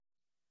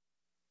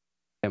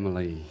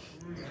Family.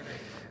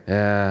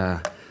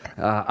 I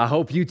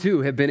hope you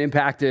too have been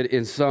impacted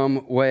in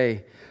some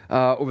way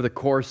over the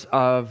course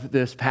of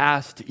this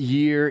past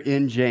year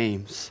in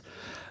James.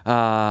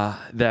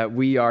 That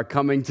we are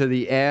coming to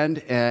the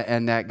end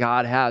and that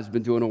God has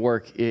been doing a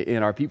work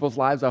in our people's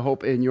lives. I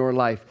hope in your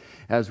life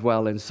as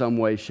well in some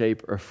way,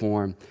 shape, or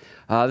form.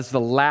 This is the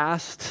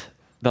last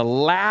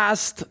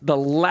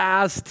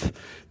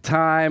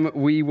time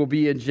we will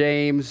be in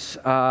James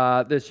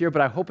this year,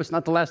 but I hope it's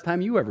not the last time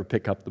you ever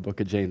pick up the book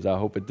of James. I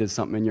hope it did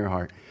something in your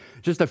heart.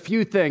 Just a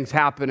few things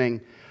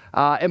happening.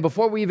 And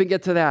before we even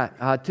get to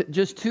that,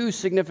 just two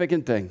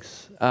significant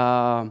things.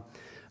 A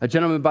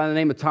gentleman by the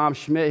name of Tom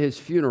Schmidt, his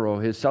funeral,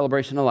 his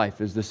celebration of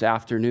life is this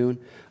afternoon.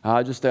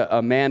 Just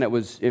a man that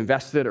was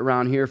invested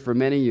around here for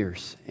many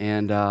years.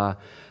 And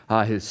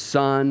his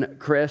son,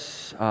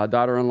 Chris,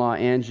 daughter-in-law,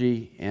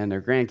 Angie, and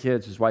their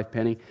grandkids, his wife,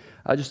 Penny.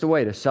 Just a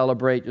way to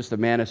celebrate just a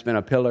man that's been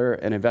a pillar,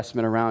 an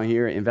investment around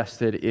here,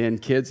 invested in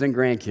kids and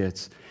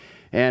grandkids.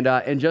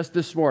 And just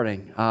this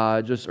morning,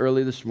 just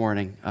early this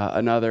morning,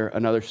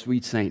 another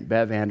sweet saint,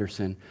 Bev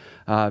Anderson,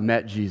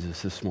 met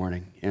Jesus this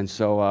morning. And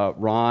so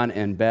Ron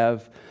and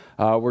Bev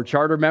were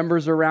charter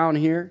members around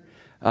here.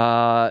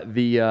 The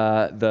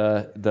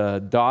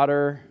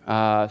daughter,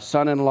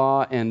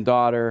 son-in-law, and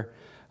daughter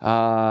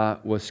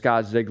was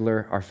Scott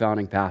Ziegler, our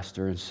founding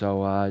pastor. And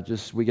so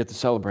we get to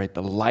celebrate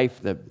the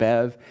life that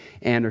Bev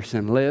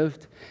Anderson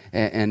lived.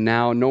 And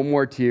now no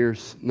more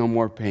tears, no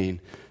more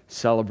pain.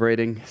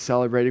 Celebrating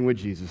with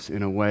Jesus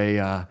in a way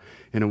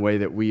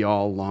that we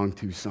all long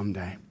to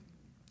someday.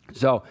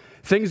 So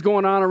things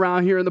going on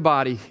around here in the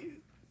body.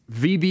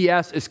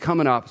 VBS is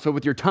coming up. So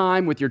with your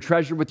time, with your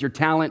treasure, with your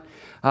talent,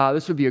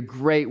 this would be a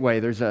great way.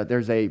 There's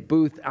a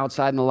booth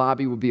outside in the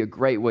lobby. Would be a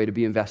great way to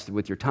be invested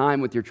with your time,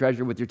 with your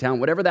treasure, with your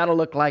talent, whatever that'll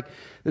look like.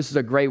 This is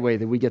a great way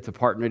that we get to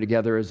partner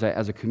together as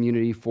a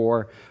community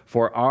for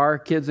our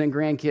kids and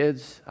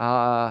grandkids,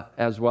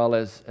 as well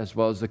as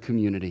the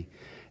community.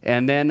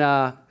 And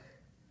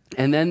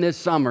then this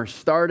summer,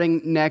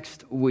 starting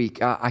next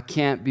week, I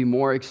can't be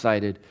more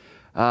excited.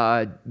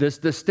 This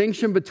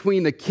distinction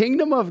between the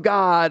kingdom of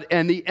God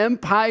and the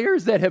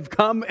empires that have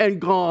come and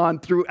gone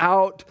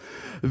throughout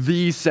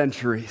these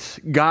centuries.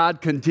 God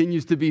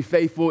continues to be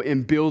faithful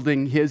in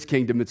building his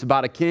kingdom. It's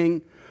about a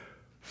king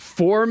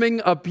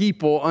forming a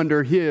people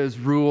under his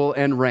rule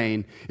and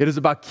reign. It is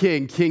about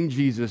King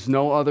Jesus,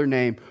 no other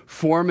name,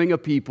 forming a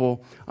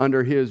people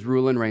under his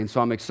rule and reign.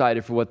 So I'm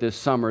excited for what this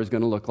summer is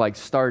going to look like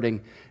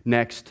starting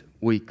next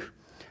week.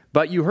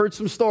 But you heard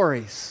some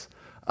stories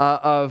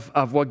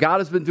of what God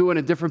has been doing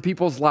in different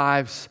people's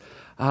lives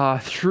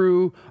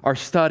through our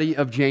study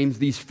of James,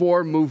 these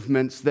four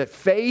movements that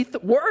faith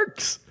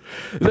works.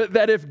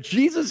 That if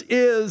Jesus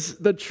is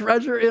the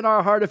treasure in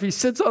our heart, if he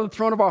sits on the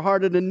throne of our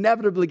heart, it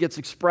inevitably gets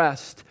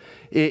expressed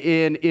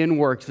in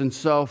works. And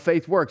so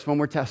faith works when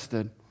we're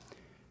tested.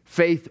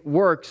 Faith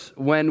works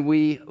when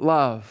we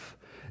love.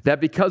 That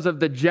because of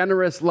the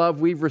generous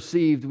love we've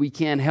received, we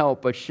can't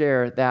help but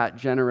share that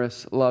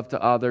generous love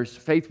to others.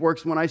 Faith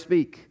works when I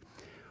speak.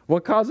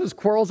 What causes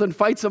quarrels and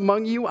fights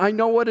among you? I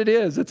know what it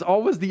is. It's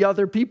always the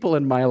other people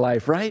in my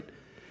life, right?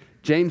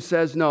 James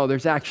says, no,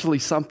 there's actually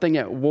something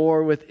at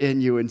war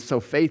within you. And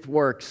so faith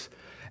works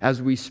as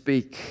we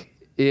speak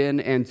in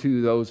and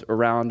to those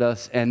around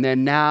us. And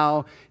then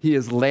now he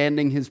is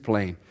landing his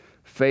plane.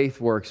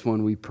 Faith works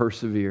when we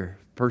persevere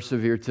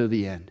to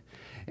the end.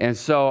 And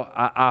so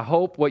I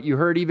hope what you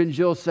heard even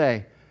Jill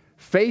say,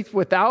 faith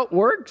without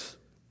works,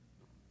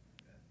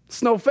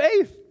 it's no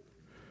faith.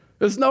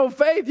 There's no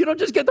faith. You don't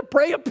just get to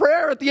pray a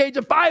prayer at the age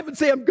of 5 and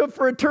say, I'm good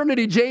for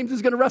eternity. James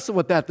is going to wrestle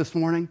with that this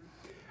morning.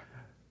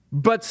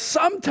 But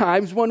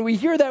sometimes when we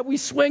hear that, we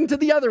swing to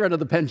the other end of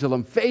the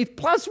pendulum. Faith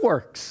plus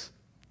works.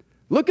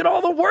 Look at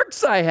all the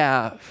works I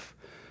have.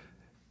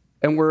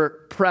 And we're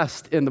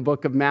pressed in the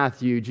book of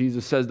Matthew.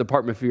 Jesus says,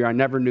 depart from me, I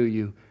never knew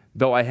you.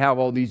 Though I have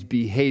all these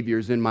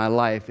behaviors in my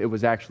life, it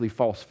was actually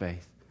false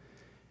faith.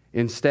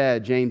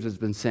 Instead, James has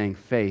been saying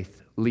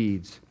faith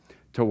leads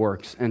to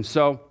works. And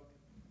so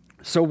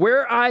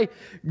where I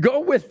go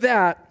with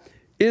that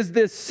is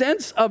this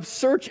sense of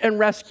search and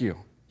rescue.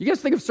 You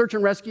guys think of search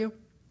and rescue?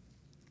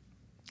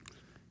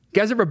 You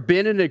guys ever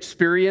been in an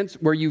experience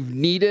where you've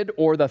needed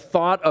or the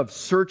thought of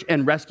search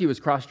and rescue has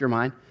crossed your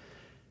mind?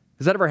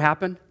 Has that ever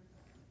happened?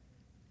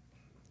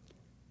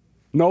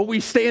 No, we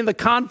stay in the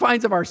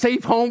confines of our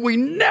safe home. We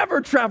never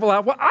travel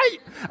out. Well,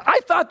 I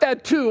thought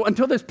that too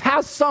until this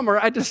past summer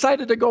I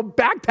decided to go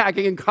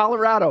backpacking in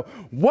Colorado.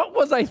 What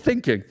was I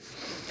thinking?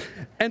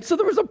 And so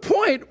there was a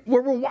point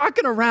where we're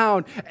walking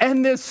around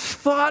and this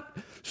thought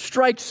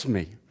strikes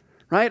me,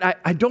 right?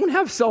 I don't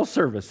have cell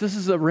service. This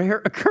is a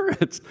rare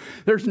occurrence.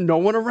 There's no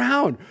one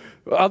around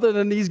other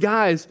than these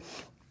guys.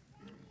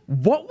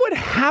 What would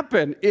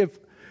happen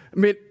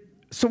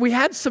so we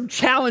had some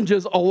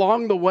challenges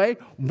along the way.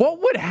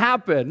 What would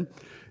happen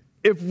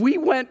if we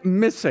went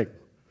missing?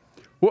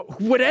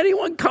 Would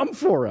anyone come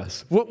for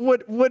us?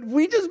 Would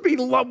we just be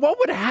loved? What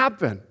would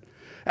happen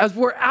as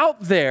we're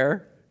out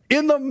there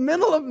in the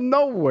middle of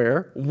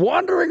nowhere,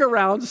 wandering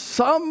around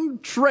some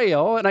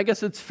trail, and I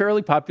guess it's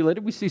fairly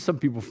populated. We see some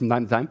people from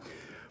time to time.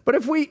 But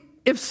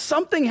if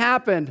something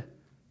happened,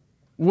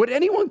 would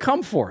anyone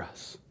come for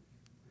us?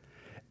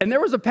 And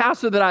there was a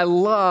pastor that I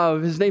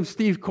love. His name's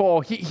Steve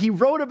Cole. He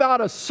wrote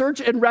about a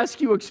search and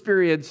rescue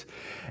experience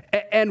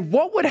and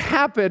what would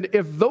happen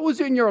if those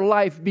in your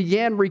life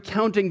began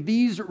recounting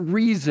these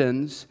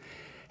reasons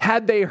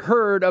had they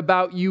heard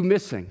about you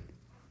missing.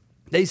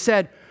 They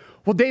said,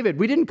 well, David,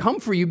 we didn't come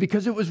for you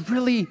because it was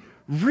really,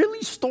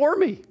 really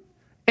stormy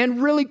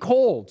and really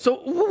cold.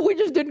 So we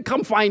just didn't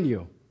come find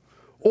you.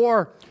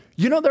 Or,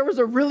 there was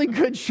a really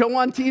good show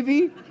on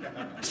TV.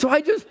 So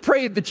I just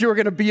prayed that you were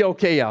going to be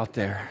okay out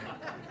there.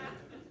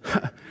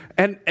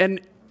 And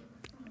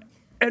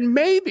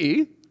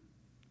maybe,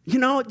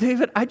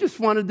 David, I just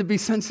wanted to be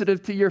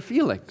sensitive to your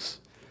feelings.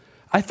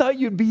 I thought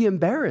you'd be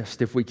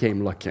embarrassed if we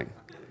came looking.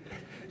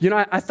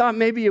 I thought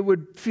maybe it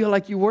would feel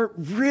like you weren't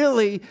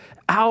really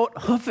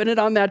out hoofing it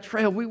on that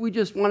trail. We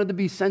just wanted to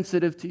be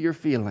sensitive to your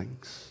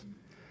feelings.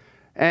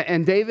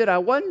 And David, I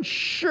wasn't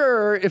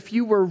sure if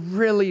you were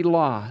really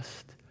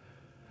lost.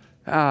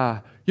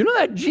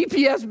 That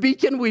GPS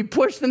beacon we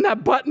pushed in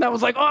that button that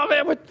was like, oh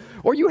man,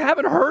 or you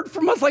haven't heard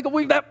from us like a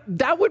week,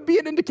 that would be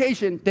an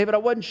indication. David, I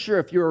wasn't sure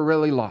if you were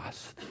really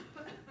lost.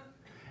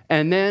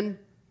 And then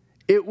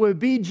it would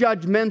be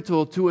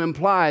judgmental to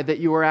imply that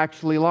you were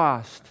actually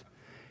lost.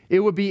 It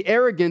would be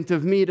arrogant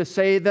of me to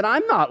say that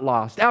I'm not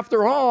lost.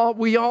 After all,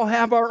 we all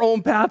have our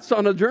own paths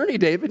on a journey,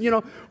 David.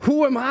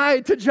 Who am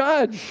I to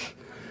judge?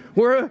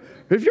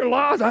 If you're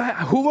lost,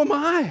 who am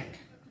I?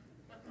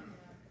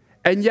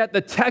 And yet the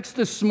text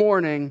this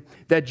morning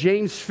that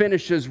James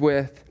finishes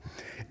with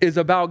is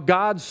about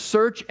God's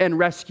search and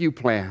rescue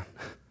plan.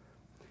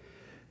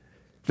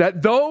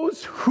 That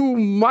those who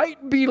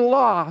might be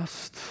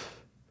lost,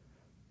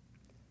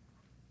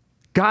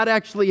 God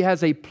actually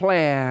has a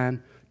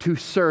plan to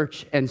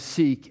search and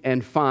seek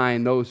and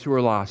find those who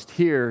are lost.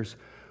 Here's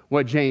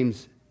what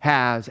James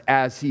has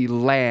as he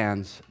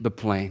lands the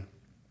plane.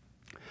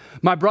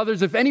 My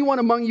brothers, if anyone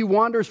among you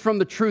wanders from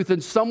the truth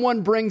and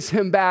someone brings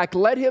him back,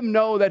 let him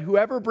know that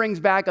whoever brings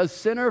back a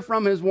sinner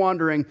from his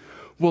wandering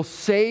will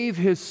save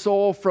his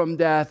soul from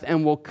death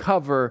and will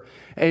cover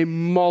a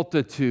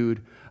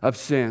multitude of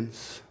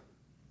sins.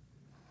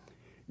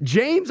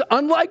 James,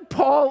 unlike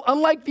Paul,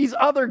 unlike these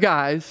other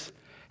guys,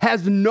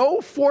 has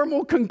no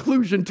formal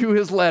conclusion to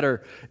his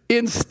letter.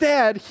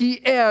 Instead,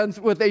 he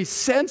ends with a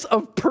sense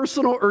of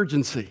personal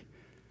urgency.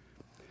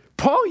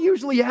 Paul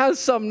usually has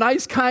some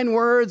nice, kind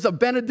words, a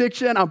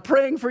benediction. I'm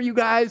praying for you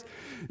guys.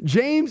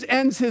 James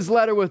ends his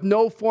letter with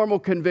no formal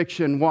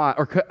conviction. Why?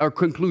 Or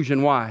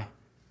conclusion. Why?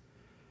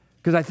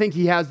 Because I think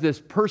he has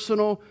this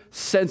personal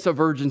sense of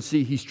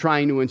urgency he's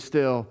trying to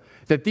instill.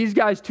 That these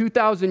guys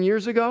 2,000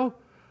 years ago,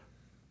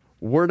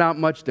 we're not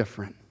much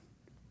different.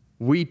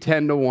 We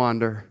tend to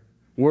wander.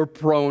 We're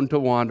prone to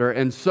wander.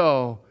 And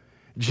so,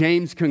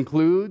 James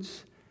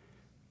concludes,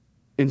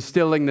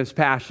 instilling this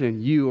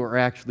passion, you are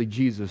actually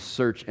Jesus'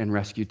 search and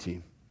rescue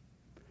team.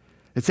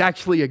 It's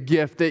actually a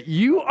gift that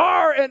you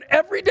are an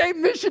everyday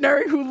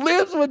missionary who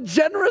lives with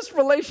generous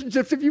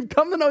relationships. If you've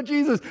come to know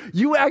Jesus,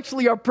 you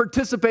actually are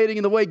participating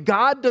in the way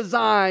God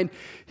designed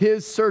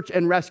his search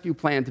and rescue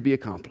plan to be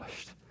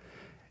accomplished.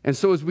 And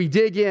so as we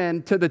dig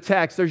into the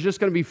text, there's just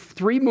going to be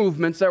 3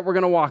 movements that we're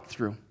going to walk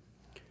through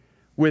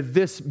with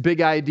this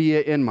big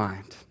idea in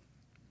mind.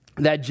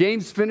 That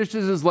James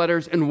finishes his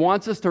letters and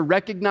wants us to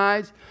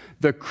recognize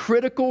the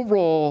critical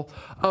role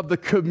of the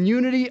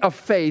community of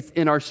faith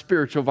in our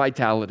spiritual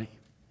vitality.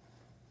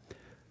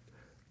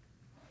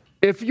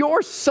 If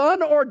your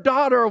son or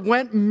daughter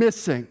went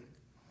missing,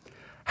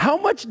 how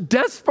much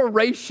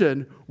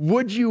desperation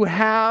would you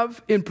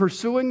have in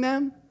pursuing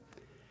them?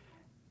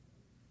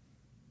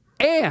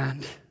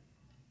 And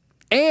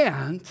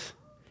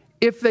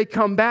if they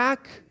come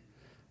back,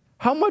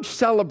 how much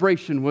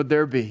celebration would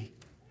there be?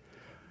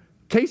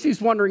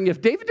 Casey's wondering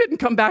if David didn't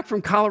come back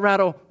from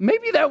Colorado,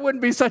 maybe that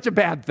wouldn't be such a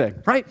bad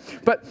thing, right?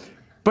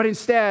 But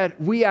instead,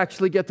 we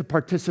actually get to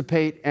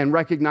participate and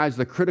recognize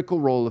the critical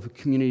role of a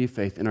community of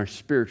faith in our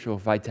spiritual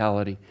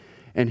vitality.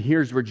 And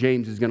here's where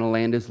James is going to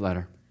land his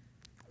letter.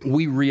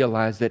 We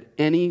realize that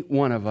any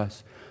one of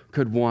us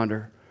could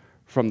wander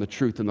from the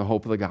truth and the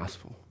hope of the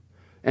gospel.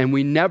 And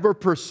we never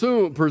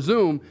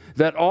presume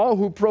that all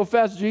who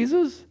profess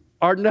Jesus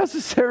are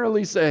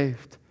necessarily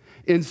saved.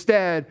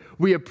 Instead,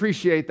 we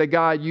appreciate that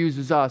God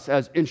uses us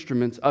as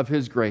instruments of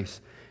his grace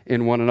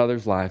in one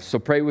another's lives. So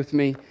pray with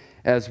me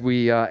as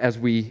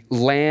we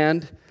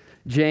land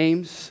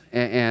James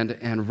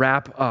and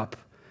wrap up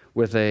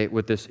with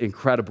this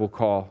incredible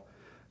call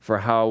for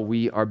how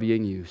we are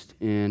being used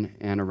in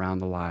and around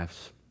the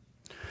lives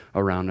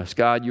around us.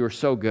 God, you are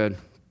so good.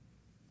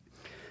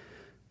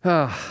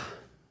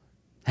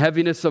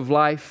 Heaviness of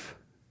life,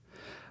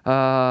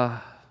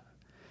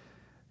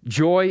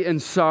 joy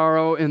and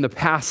sorrow in the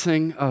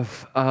passing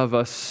of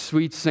a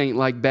sweet saint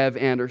like Bev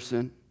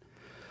Anderson.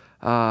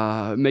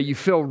 May you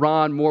fill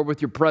Ron more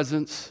with your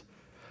presence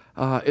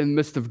in the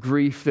midst of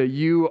grief, that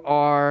you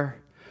are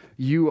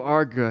you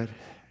are good,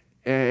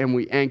 and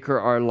we anchor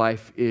our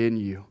life in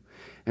you.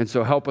 And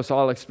so help us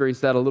all experience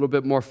that a little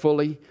bit more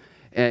fully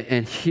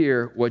and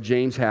hear what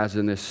James has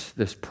in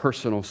this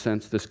personal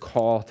sense, this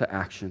call to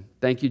action.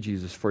 Thank you,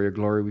 Jesus, for your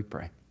glory, we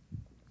pray.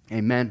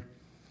 Amen.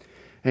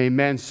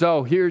 Amen.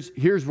 So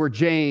here's where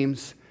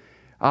James,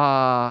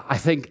 I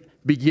think,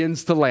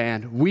 begins to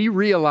land. We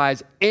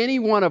realize any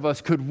one of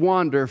us could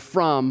wander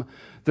from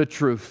the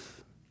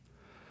truth.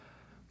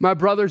 My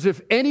brothers,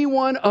 if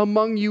anyone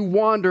among you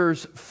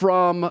wanders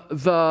from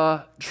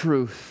the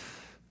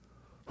truth,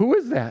 who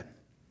is that?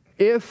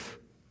 If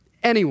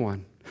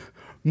anyone.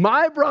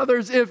 My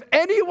brothers, if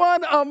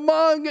anyone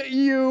among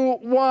you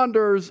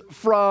wanders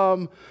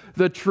from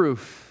the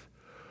truth,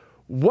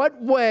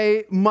 what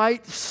way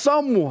might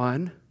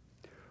someone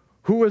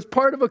who is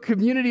part of a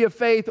community of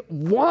faith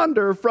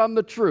wander from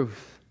the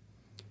truth?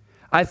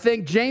 I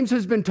think James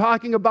has been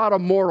talking about a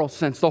moral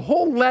sense. The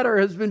whole letter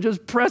has been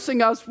just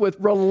pressing us with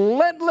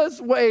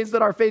relentless ways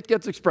that our faith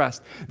gets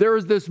expressed. There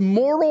is this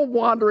moral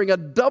wandering, a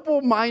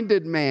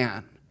double-minded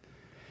man.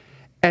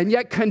 And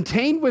yet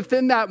contained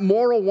within that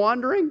moral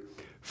wandering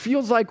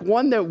feels like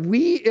one that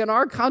we in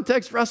our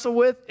context wrestle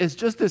with is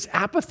just this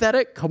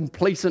apathetic,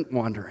 complacent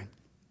wandering.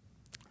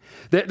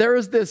 There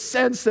is this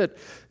sense that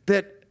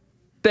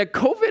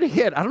COVID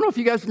hit. I don't know if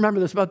you guys remember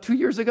this, about 2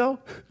 years ago.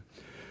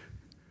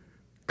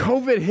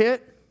 COVID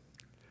hit,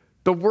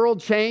 the world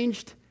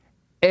changed,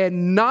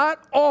 and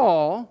not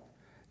all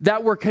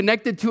that were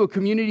connected to a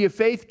community of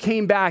faith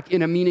came back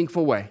in a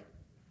meaningful way.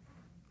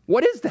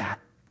 What is that?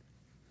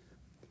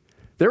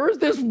 There was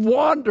this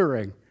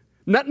wandering,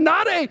 not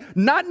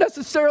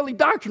necessarily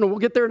doctrinal, we'll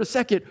get there in a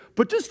second,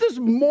 but just this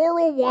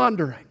moral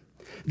wandering,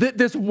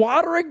 this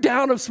watering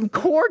down of some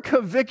core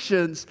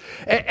convictions,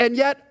 and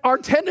yet our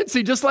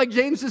tendency, just like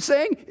James is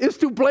saying, is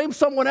to blame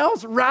someone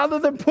else rather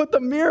than put the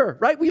mirror,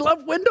 right? We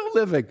love window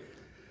living,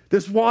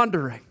 this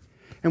wandering,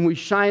 and we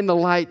shine the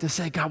light to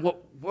say, God,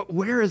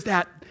 where is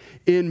that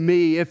in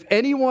me? If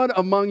anyone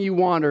among you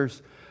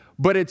wanders.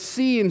 But it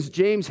seems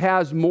James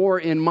has more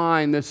in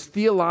mind, this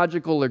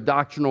theological or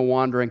doctrinal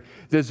wandering,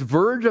 this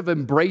verge of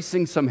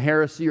embracing some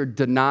heresy or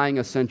denying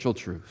essential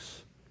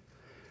truths.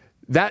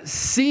 That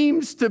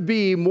seems to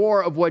be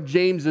more of what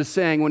James is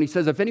saying when he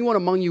says, if anyone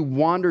among you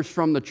wanders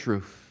from the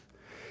truth,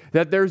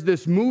 that there's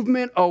this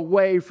movement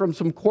away from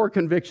some core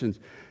convictions.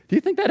 Do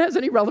you think that has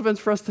any relevance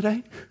for us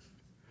today?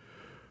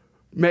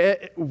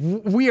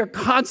 We are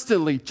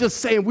constantly just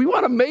saying we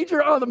want to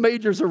major on the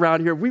majors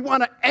around here. We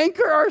want to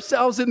anchor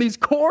ourselves in these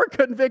core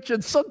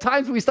convictions.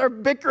 Sometimes we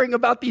start bickering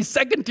about these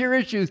second-tier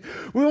issues.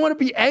 We want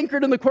to be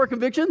anchored in the core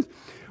convictions.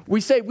 We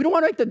say we don't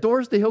want to make the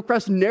doors to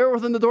Hillcrest narrower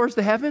than the doors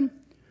to heaven.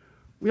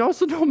 We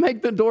also don't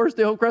make the doors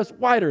to Hillcrest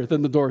wider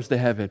than the doors to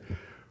heaven.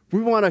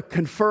 We want to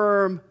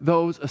confirm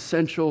those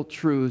essential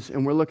truths,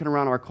 and we're looking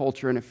around our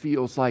culture, and it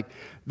feels like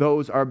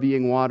those are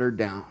being watered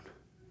down.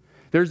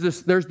 There's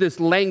this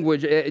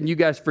language, and you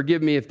guys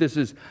forgive me if this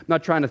is, I'm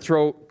not trying to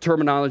throw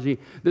terminology,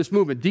 this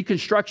movement,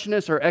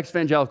 deconstructionist or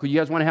evangelical, you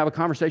guys want to have a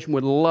conversation,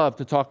 would love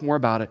to talk more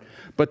about it,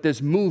 but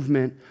this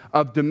movement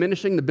of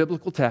diminishing the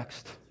biblical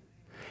text,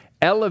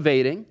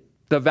 elevating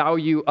the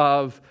value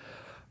of,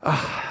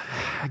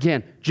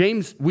 again,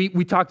 James, we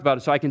talked about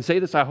it, so I can say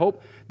this, I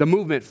hope, the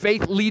movement,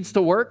 faith leads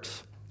to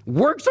works.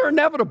 Works are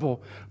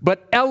inevitable,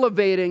 but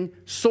elevating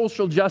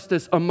social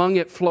justice among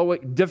it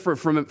different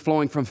from it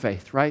flowing from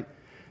faith, right?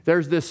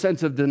 There's this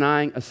sense of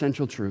denying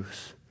essential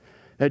truths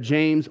that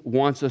James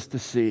wants us to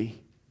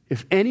see.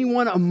 If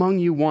anyone among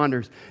you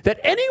wanders,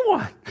 that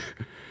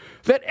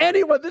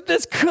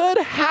this could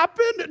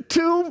happen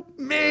to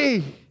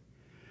me.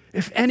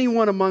 If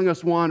anyone among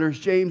us wanders,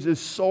 James is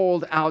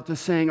sold out to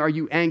saying, are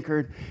you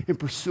anchored in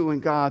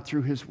pursuing God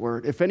through his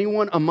word? If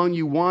anyone among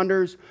you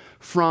wanders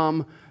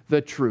from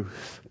the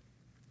truth,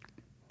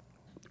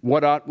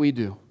 what ought we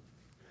do?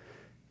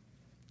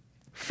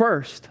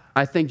 First,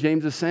 I think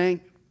James is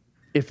saying,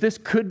 if this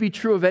could be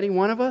true of any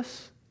one of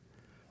us,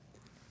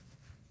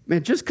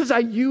 man, just because I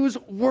use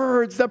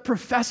words that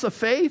profess a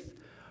faith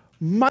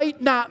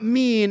might not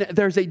mean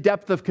there's a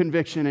depth of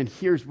conviction. And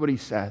here's what he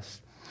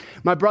says.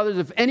 My brothers,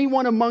 if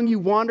anyone among you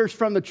wanders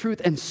from the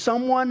truth and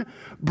someone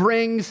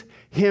brings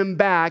him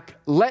back,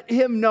 let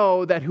him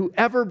know that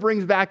whoever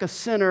brings back a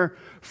sinner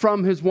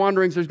from his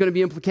wanderings, there's going to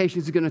be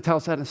implications. He's going to tell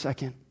us that in a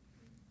second.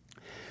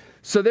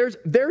 So there's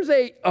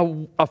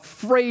a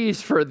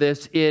phrase for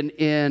this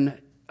in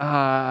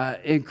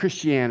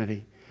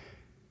Christianity.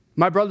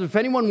 My brothers, if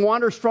anyone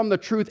wanders from the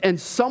truth and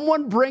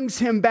someone brings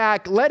him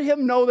back, let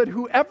him know that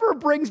whoever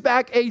brings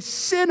back a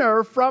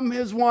sinner from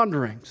his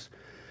wanderings.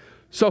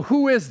 So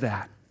who is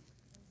that?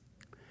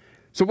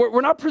 So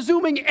we're not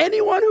presuming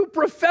anyone who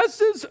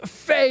professes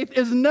faith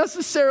is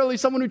necessarily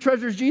someone who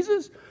treasures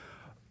Jesus,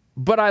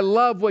 but I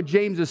love what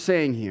James is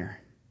saying here.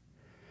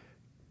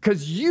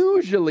 Because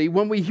usually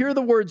when we hear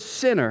the word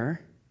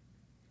sinner,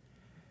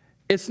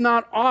 it's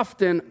not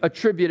often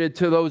attributed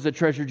to those that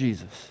treasure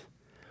Jesus.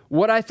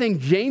 What I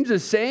think James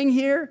is saying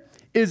here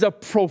is a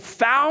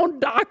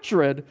profound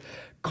doctrine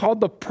called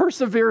the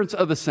perseverance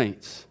of the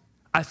saints.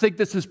 I think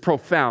this is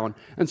profound.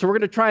 And so we're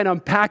going to try and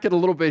unpack it a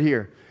little bit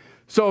here.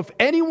 So if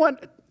anyone,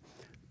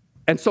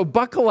 and so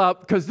buckle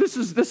up, because this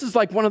is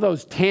like one of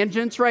those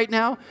tangents right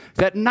now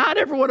that not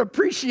everyone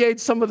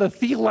appreciates some of the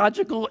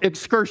theological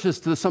excursions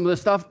to some of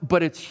this stuff,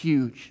 but it's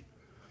huge.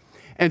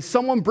 And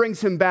someone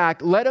brings him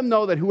back, let him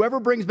know that whoever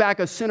brings back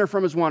a sinner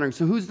from his wandering,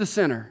 so who's the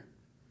sinner?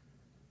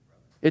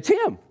 It's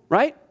him,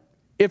 right?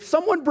 If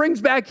someone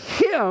brings back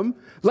him,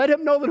 let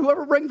him know that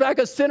whoever brings back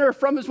a sinner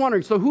from his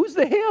wandering, so who's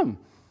the him?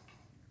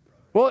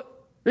 Well,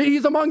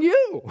 he's among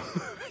you.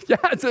 Yeah,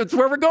 it's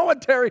where we're going,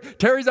 Terry.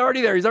 Terry's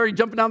already there. He's already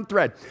jumping down the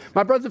thread.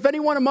 My brothers, if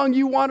anyone among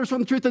you wanders from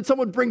the truth and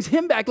someone brings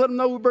him back, let him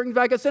know who brings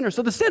back a sinner.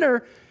 So the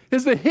sinner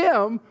is the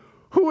him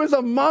who is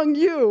among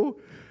you,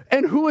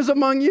 and who is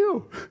among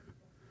you?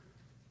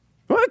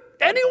 Well,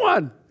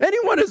 anyone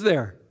is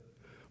there.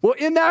 Well,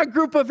 in that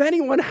group of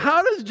anyone,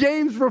 how does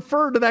James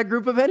refer to that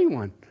group of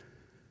anyone?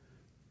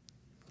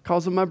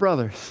 Calls them my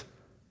brothers.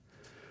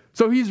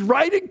 So he's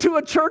writing to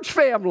a church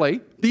family,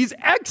 these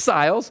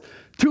exiles,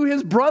 to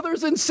his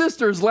brothers and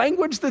sisters,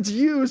 language that's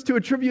used to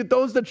attribute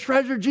those that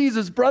treasure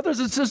Jesus, brothers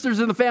and sisters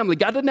in the family.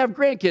 God didn't have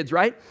grandkids,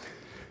 right?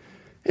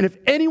 And if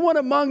anyone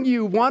among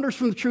you wanders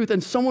from the truth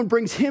and someone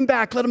brings him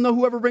back, let him know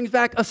whoever brings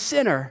back a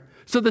sinner.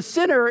 So the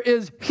sinner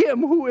is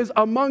him who is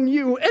among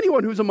you,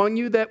 anyone who's among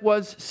you that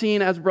was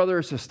seen as brother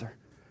or sister.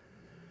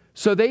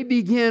 So they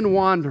begin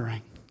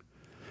wandering.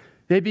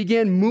 They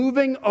begin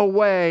moving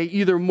away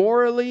either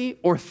morally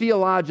or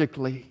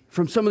theologically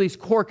from some of these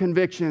core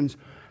convictions.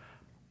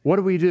 What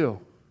do we do?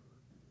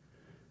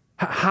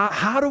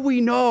 How do we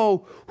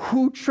know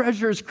who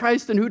treasures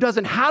Christ and who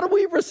doesn't? How do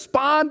we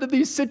respond to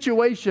these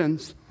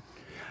situations?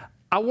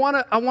 I want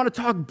to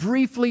talk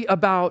briefly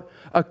about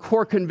a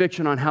core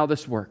conviction on how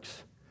this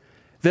works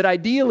that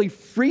ideally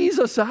frees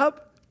us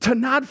up to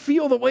not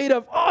feel the weight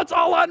of, oh, it's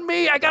all on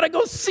me. I got to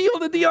go seal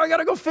the deal. I got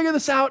to go figure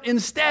this out.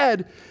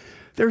 Instead,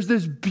 there's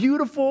this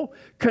beautiful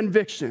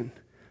conviction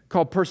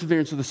called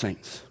perseverance of the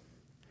saints.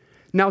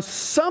 Now,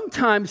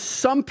 sometimes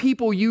some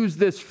people use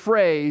this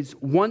phrase,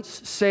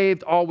 once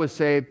saved, always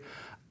saved.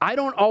 I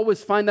don't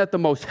always find that the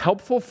most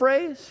helpful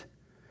phrase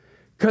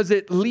because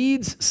it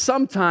leads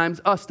sometimes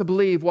us to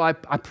believe, well,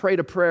 I prayed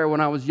a prayer when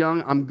I was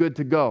young, I'm good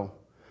to go.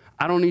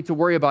 I don't need to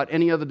worry about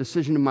any other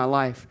decision in my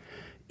life.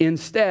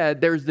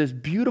 Instead, there's this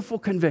beautiful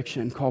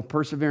conviction called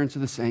perseverance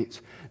of the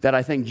saints that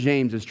I think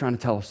James is trying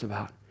to tell us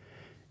about.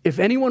 If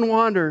anyone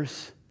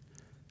wanders,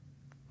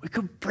 we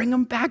could bring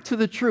them back to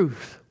the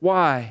truth.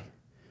 Why?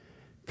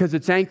 Because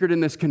it's anchored in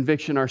this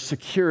conviction our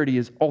security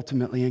is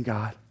ultimately in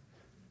God.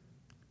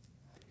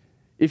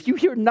 If you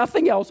hear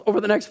nothing else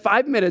over the next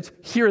 5 minutes,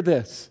 hear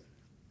this.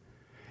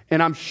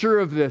 And I'm sure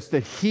of this,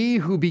 that he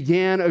who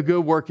began a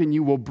good work in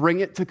you will bring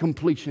it to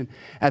completion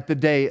at the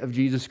day of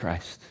Jesus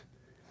Christ.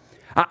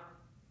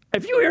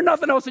 If you hear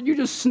nothing else and you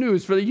just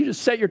snooze, you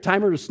just set your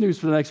timer to snooze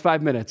for the next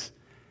 5 minutes.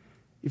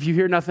 If you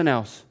hear nothing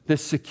else,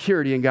 this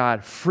security in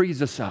God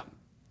frees us up.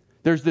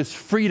 There's this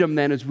freedom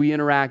then as we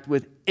interact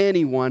with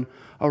anyone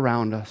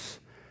around us.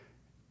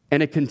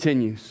 And it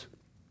continues.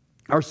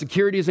 Our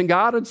security is in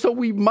God, and so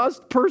we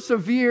must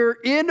persevere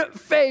in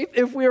faith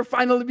if we are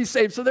finally to be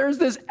saved. So there's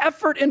this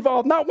effort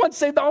involved, not once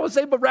saved, always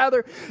saved, but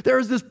rather there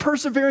is this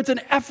perseverance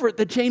and effort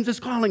that James is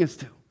calling us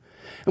to.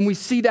 And we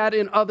see that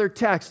in other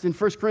texts. In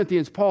 1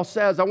 Corinthians, Paul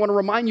says, I want to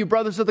remind you,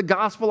 brothers, of the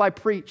gospel I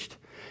preached,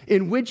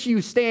 in which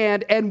you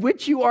stand and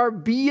which you are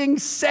being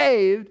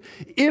saved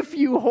if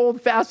you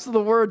hold fast to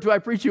the word to I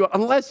preach you,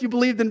 unless you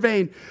believed in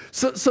vain.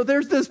 So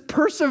there's this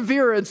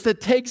perseverance that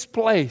takes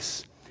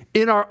place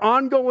in our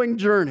ongoing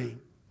journey.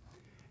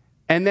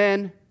 And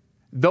then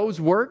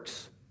those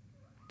works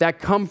that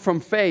come from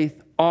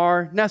faith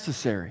are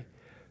necessary.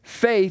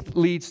 Faith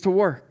leads to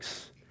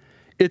works.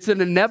 It's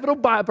an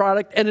inevitable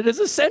byproduct, and it is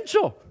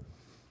essential.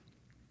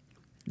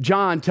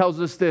 John tells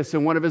us this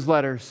in one of his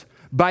letters.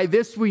 By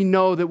this we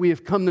know that we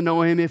have come to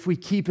know him if we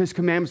keep his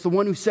commandments. The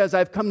one who says,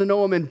 I've come to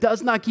know him and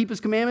does not keep his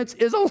commandments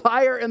is a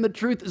liar, and the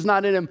truth is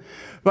not in him.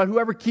 But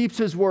whoever keeps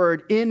his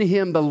word, in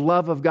him the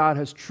love of God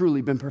has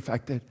truly been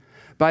perfected.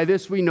 By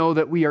this we know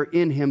that we are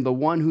in him. The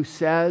one who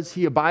says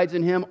he abides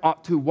in him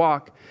ought to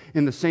walk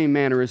in the same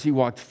manner as he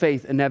walked.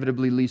 Faith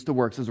inevitably leads to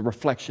works as a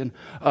reflection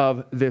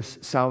of this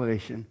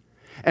salvation.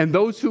 And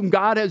those whom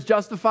God has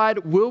justified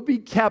will be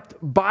kept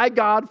by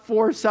God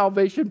for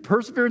salvation.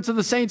 Perseverance of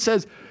the saints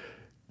says,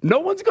 no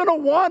one's going to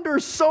wander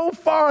so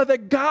far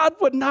that God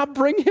would not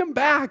bring him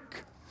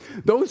back.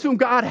 Those whom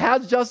God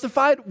has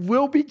justified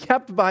will be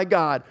kept by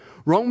God.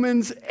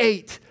 Romans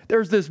 8.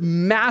 There's this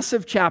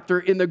massive chapter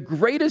in the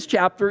greatest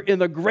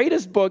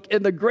book,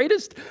 in the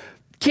greatest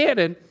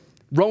canon,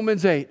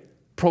 Romans 8,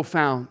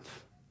 profound.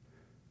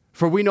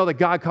 For we know that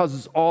God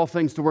causes all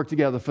things to work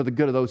together for the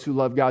good of those who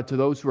love God, to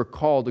those who are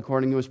called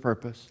according to his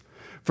purpose.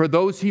 For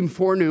those he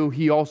foreknew,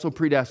 he also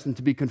predestined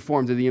to be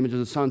conformed to the image of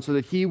the Son, so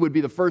that he would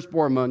be the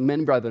firstborn among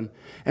many brethren.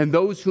 And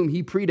those whom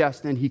he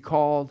predestined, he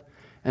called.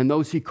 And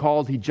those he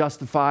called, he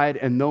justified.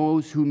 And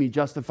those whom he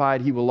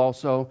justified, he will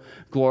also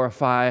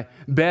glorify.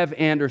 Bev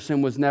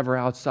Anderson was never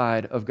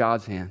outside of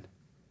God's hand.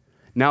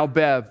 Now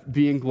Bev,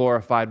 being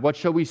glorified. What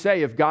shall we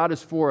say? If God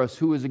is for us,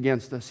 who is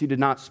against us? He did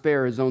not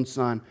spare his own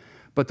son,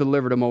 but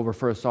delivered him over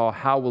for us all.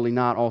 How will he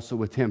not also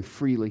with him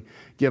freely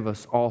give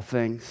us all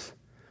things?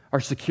 Our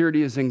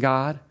security is in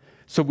God,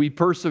 so we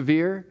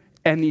persevere,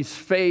 and these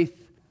faith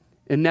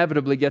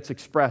inevitably gets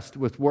expressed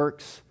with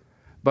works,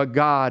 but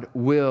God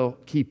will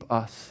keep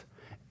us.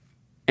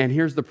 And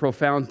here's the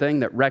profound thing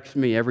that wrecks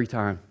me every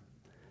time.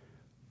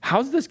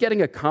 How's this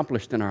getting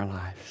accomplished in our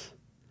lives?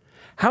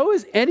 How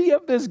is any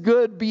of this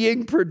good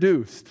being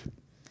produced?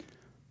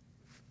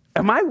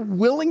 Am I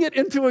willing it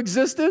into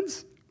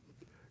existence?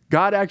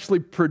 God actually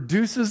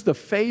produces the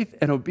faith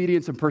and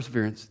obedience and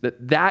perseverance.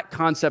 That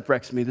concept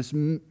wrecks me. This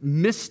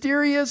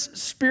mysterious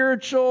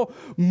spiritual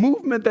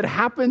movement that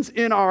happens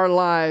in our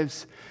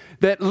lives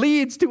that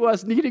leads to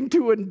us needing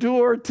to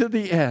endure to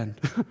the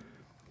end.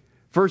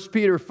 1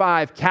 Peter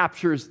 5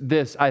 captures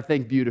this, I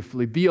think,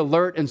 beautifully. Be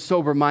alert and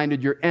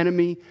sober-minded. Your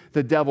enemy,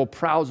 the devil,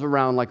 prowls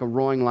around like a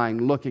roaring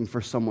lion looking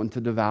for someone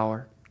to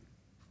devour.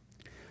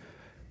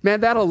 Man,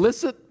 that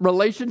illicit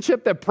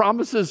relationship that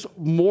promises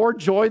more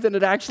joy than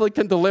it actually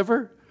can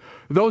deliver,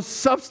 those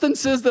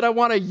substances that I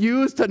want to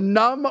use to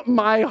numb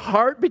my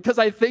heart because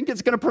I think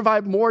it's going to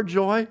provide more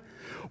joy,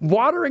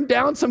 watering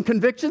down some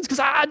convictions because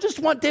I just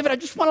want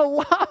to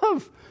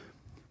love.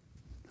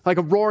 Like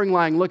a roaring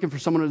lion looking for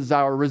someone to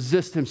devour,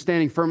 resist him,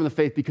 standing firm in the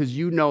faith because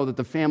you know that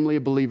the family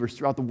of believers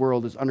throughout the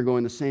world is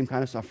undergoing the same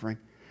kind of suffering.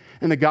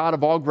 And the God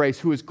of all grace,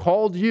 who has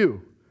called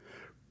you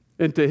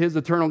into his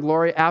eternal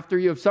glory, after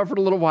you have suffered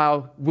a little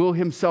while, will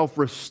himself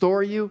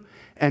restore you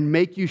and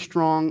make you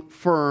strong,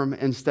 firm,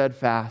 and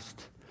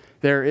steadfast.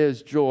 There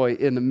is joy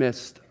in the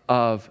midst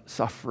of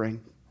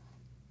suffering.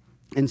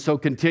 And so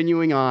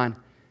continuing on,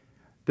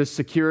 this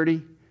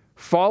security,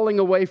 falling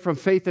away from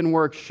faith and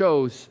work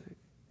shows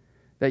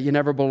that you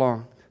never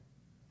belonged.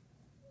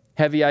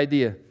 Heavy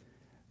idea.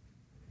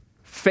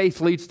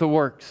 Faith leads to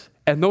works.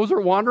 And those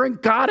are wandering,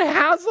 God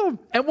has them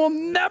and will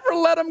never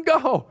let them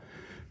go.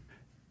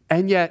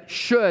 And yet,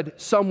 should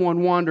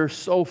someone wander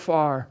so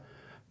far,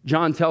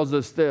 John tells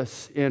us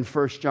this in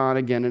 1 John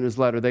again in his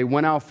letter. They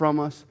went out from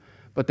us,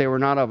 but they were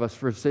not of us.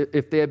 For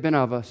if they had been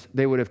of us,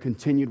 they would have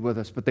continued with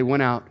us. But they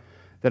went out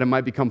that it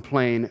might become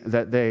plain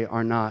that they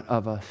are not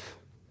of us.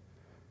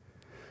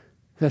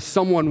 There's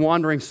someone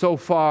wandering so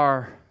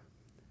far.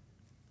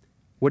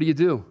 What do you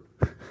do?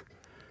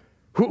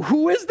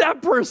 Who is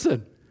that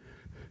person?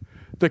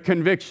 The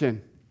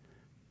conviction.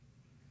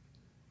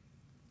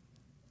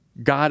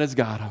 God has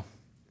got him.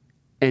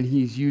 And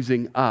he's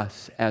using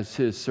us as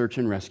his search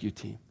and rescue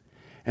team.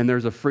 And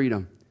there's a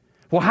freedom.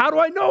 Well, how do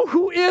I know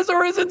who is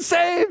or isn't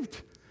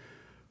saved?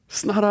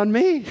 It's not on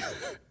me.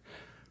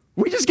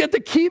 We just get to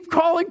keep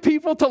calling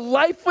people to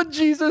life with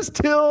Jesus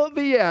till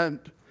the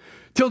end.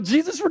 Till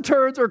Jesus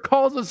returns or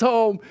calls us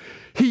home.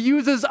 He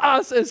uses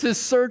us as his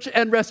search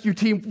and rescue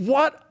team.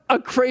 What a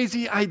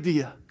crazy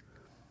idea.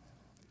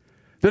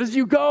 That as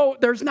you go,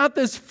 there's not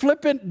this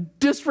flippant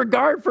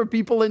disregard for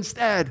people.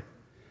 Instead,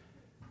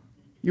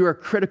 you are a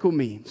critical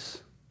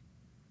means.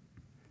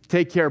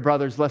 Take care,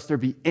 brothers, lest there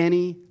be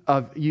any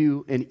of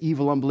you an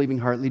evil, unbelieving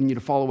heart leading you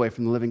to fall away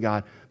from the living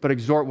God. But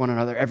exhort one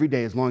another every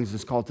day, as long as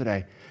it's called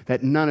today,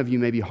 that none of you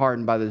may be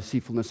hardened by the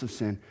deceitfulness of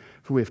sin.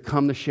 For we have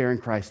come to share in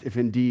Christ, if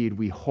indeed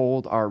we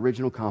hold our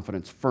original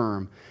confidence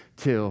firm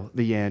till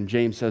the end.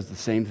 James says the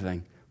same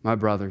thing. My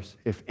brothers,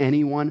 if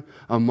anyone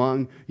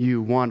among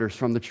you wanders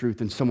from the truth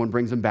and someone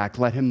brings him back,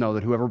 let him know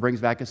that whoever brings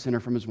back a sinner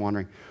from his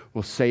wandering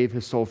will save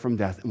his soul from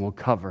death and will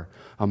cover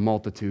a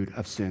multitude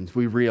of sins.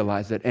 We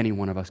realize that any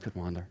one of us could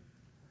wander.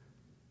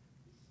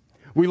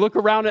 We look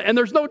around and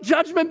there's no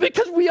judgment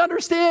because we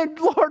understand,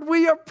 Lord,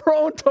 we are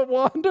prone to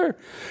wander.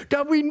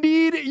 God, we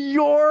need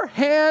your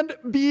hand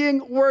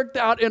being worked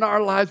out in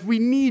our lives. We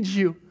need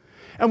you.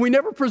 And we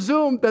never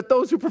presume that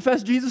those who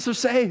profess Jesus are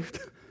saved.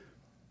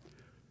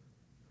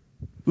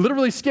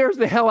 Literally scares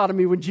the hell out of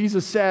me when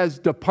Jesus says,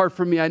 depart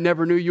from me, I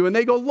never knew you. And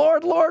they go,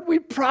 Lord, Lord, we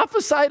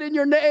prophesied in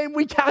your name.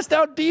 We cast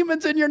out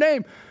demons in your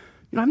name.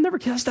 I've never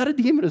cast out a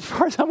demon as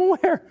far as I'm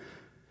aware.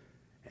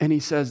 And he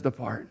says,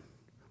 depart.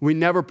 We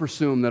never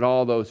presume that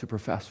all those who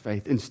profess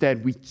faith.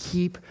 Instead, we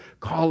keep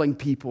calling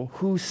people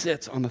who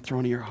sits on the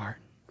throne of your heart.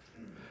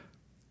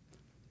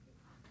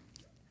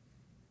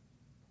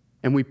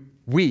 And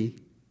we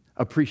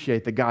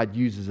appreciate that God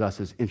uses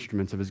us as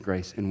instruments of his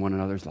grace in one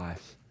another's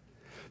lives.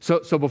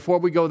 So before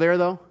we go there,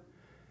 though,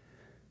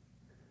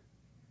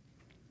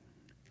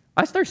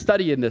 I start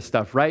studying this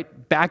stuff,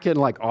 right? Back in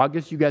like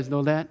August, you guys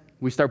know that?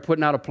 We start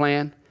putting out a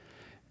plan,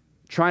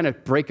 trying to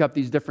break up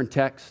these different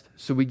texts.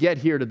 So we get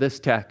here to this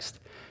text.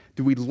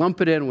 Do we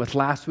lump it in with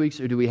last week's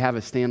or do we have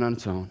it stand on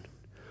its own?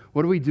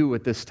 What do we do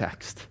with this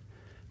text?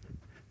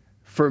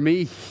 For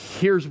me,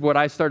 here's what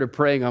I started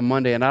praying on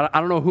Monday, and I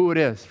don't know who it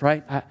is,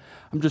 right?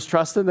 I'm just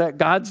trusting that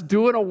God's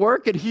doing a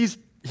work and he's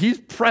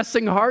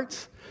pressing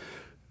hearts.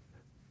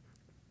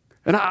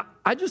 And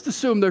I just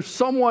assume there's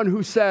someone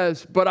who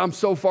says, but I'm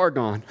so far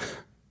gone.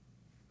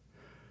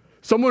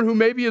 Someone who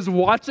maybe is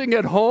watching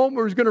at home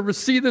or is going to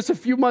receive this a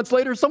few months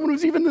later. Someone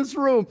who's even in this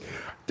room.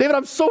 David,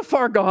 I'm so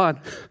far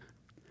gone.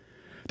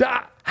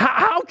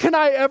 How can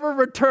I ever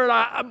return?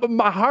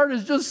 My heart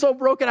is just so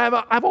broken. I have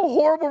a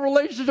horrible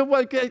relationship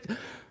with.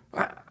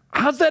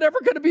 How's that ever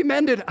going to be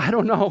mended? I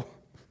don't know.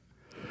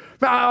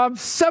 I'm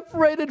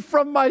separated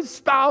from my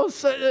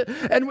spouse,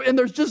 and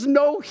there's just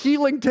no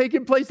healing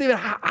taking place. David,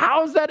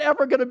 how is that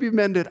ever going to be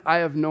mended? I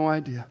have no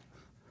idea.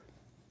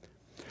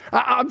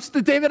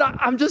 David,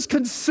 I'm just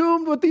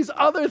consumed with these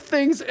other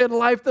things in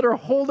life that are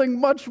holding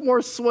much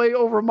more sway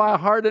over my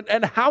heart.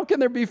 And how can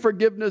there be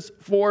forgiveness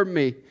for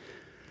me?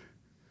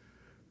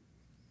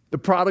 The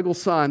prodigal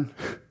son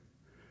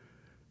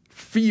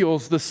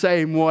feels the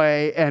same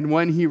way. And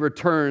when he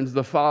returns,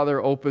 the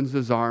father opens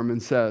his arm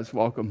and says,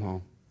 welcome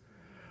home.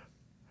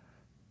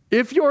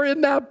 If you're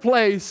in that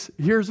place,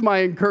 here's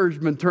my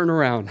encouragement, turn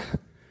around.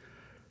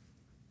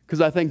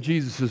 Because I think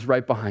Jesus is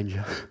right behind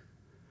you.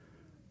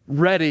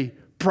 Ready,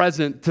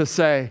 present to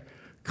say,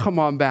 come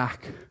on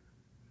back.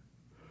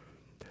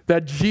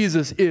 That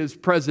Jesus is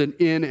present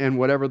in and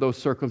whatever those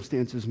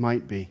circumstances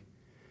might be.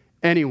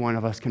 Any one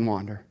of us can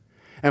wander.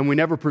 And we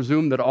never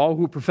presume that all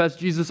who profess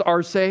Jesus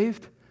are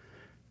saved.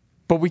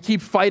 But we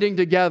keep fighting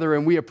together,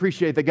 and we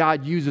appreciate that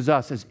God uses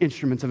us as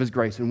instruments of his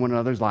grace in one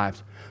another's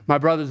lives. My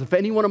brothers, if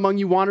anyone among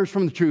you wanders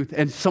from the truth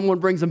and someone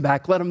brings him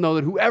back, let him know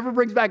that whoever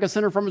brings back a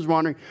sinner from his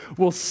wandering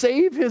will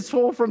save his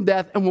soul from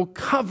death and will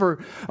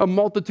cover a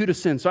multitude of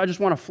sins. So I just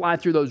want to fly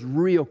through those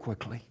real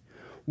quickly.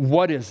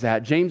 What is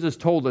that? James has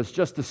told us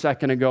just a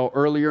second ago,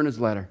 earlier in his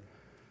letter.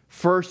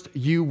 First,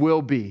 you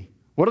will be.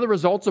 What are the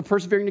results of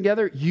persevering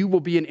together? You will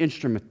be an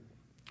instrument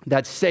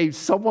that saves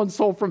someone's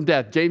soul from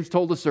death. James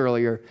told us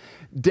earlier,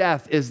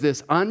 death is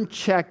this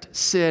unchecked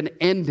sin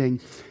ending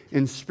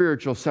in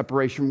spiritual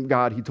separation from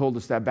God. He told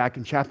us that back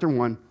in chapter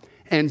 1.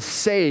 And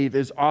save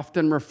is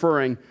often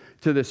referring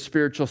to this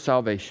spiritual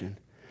salvation.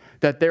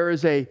 That there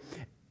is a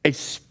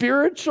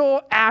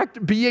spiritual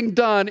act being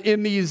done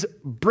in these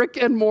brick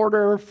and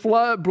mortar,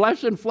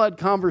 flesh and flood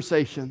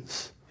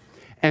conversations.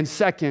 And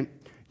second,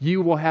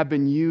 you will have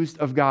been used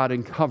of God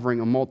in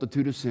covering a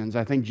multitude of sins.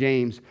 I think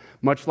James,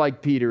 much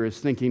like Peter, is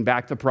thinking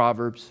back to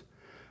Proverbs.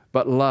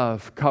 But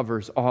love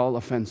covers all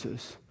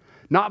offenses.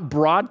 Not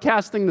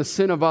broadcasting the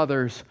sin of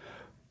others,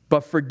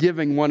 but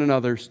forgiving one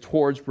another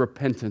towards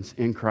repentance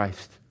in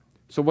Christ.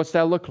 So what's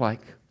that look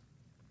like?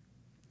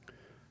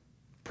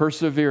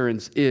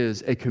 Perseverance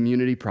is a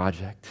community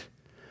project.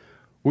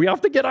 We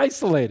have to get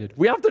isolated.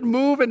 We have to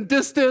move and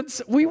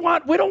distance. We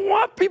don't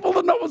want people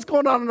to know what's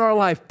going on in our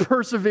life.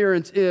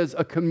 Perseverance is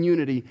a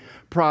community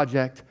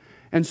project.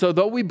 And so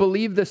though we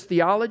believe this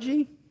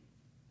theology,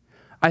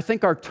 I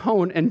think our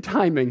tone and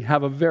timing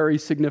have a very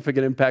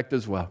significant impact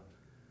as well.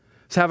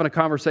 I was having a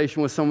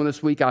conversation with someone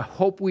this week. I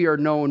hope we are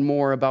knowing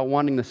more about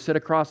wanting to sit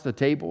across the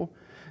table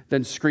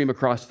than scream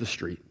across the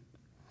street.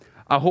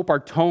 I hope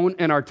our tone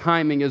and our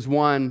timing is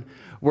one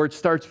where it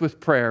starts with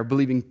prayer,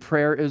 believing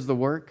prayer is the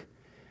work,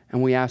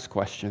 and we ask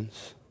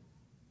questions.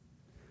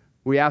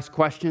 We ask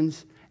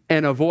questions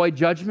and avoid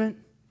judgment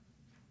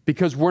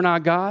because we're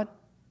not God,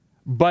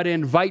 but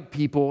invite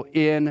people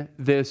in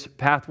this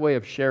pathway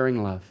of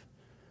sharing love.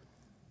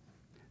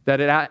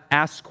 That it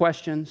asks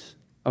questions,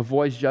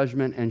 avoids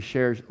judgment, and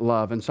shares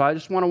love. And so I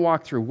just want to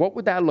walk through, what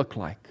would that look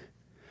like?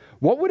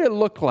 What would it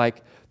look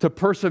like to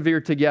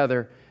persevere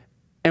together?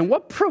 And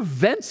what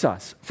prevents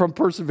us from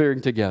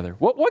persevering together?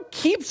 What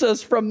keeps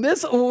us from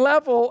this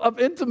level of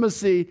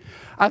intimacy?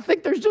 I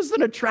think there's just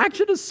an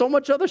attraction to so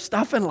much other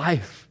stuff in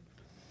life,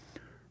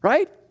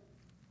 right?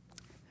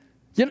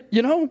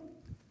 You know,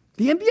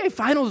 the NBA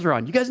Finals are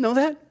on. You guys know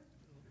that?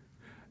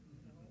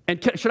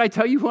 And should I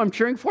tell you who I'm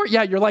cheering for?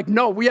 Yeah, you're like,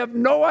 no, we have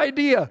no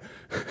idea.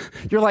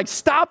 You're like,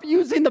 stop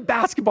using the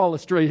basketball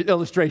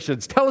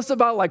illustrations. Tell us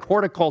about like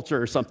horticulture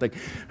or something.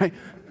 Right?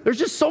 There's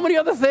just so many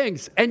other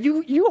things. And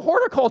you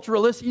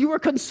horticulturalists, you are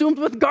consumed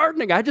with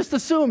gardening. I just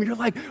assume you're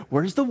like,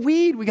 where's the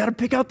weed? We got to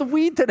pick out the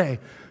weed today.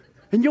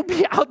 And you'll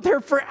be out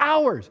there for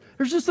hours.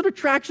 There's just an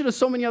attraction to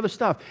so many other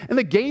stuff. And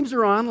the games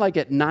are on like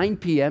at 9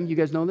 p.m. You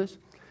guys know this?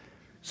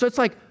 So it's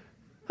like,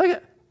 I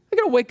got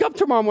to wake up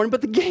tomorrow morning,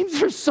 but the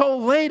games are so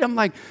late. I'm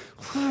like,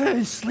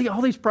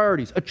 all these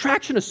priorities.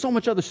 Attraction to so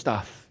much other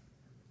stuff.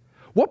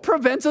 What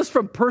prevents us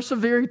from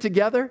persevering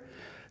together?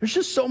 There's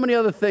just so many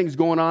other things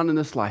going on in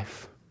this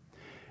life.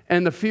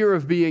 And the fear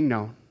of being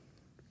known.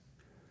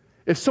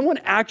 If someone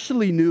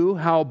actually knew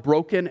how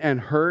broken and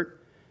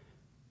hurt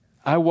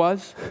I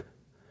was,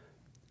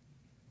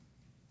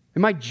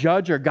 they might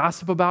judge or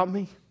gossip about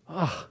me.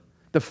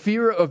 The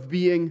fear of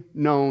being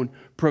known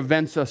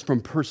prevents us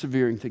from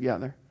persevering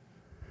together.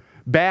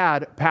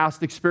 Bad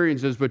past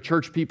experiences with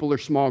church people or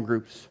small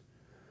groups.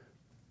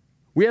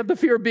 We have the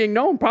fear of being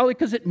known probably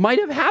because it might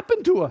have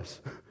happened to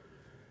us.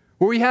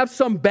 Where we have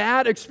some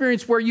bad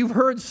experience where you've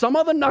heard some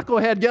other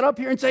knucklehead get up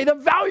here and say the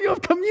value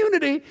of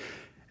community,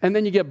 and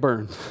then you get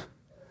burned.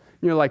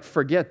 And you're like,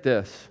 forget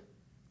this.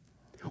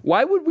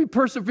 Why would we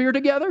persevere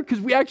together?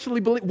 Because we actually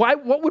believe.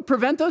 What would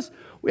prevent us?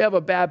 We have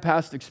a bad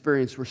past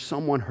experience where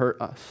someone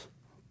hurt us.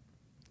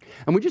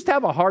 And we just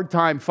have a hard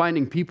time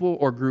finding people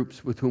or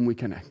groups with whom we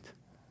connect.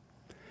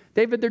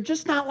 David, they're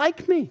just not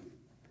like me.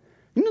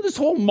 You know this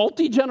whole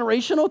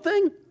multi-generational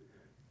thing?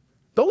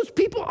 Those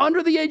people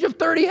under the age of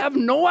 30 have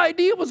no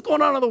idea what's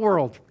going on in the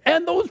world.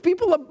 And those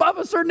people above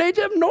a certain age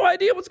have no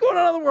idea what's going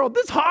on in the world.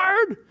 This is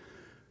hard.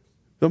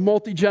 The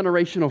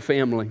multi-generational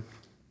family.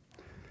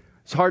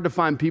 It's hard to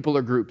find people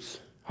or groups.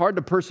 Hard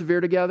to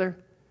persevere together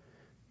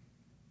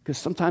because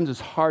sometimes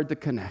it's hard to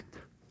connect.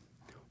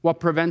 What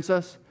prevents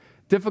us?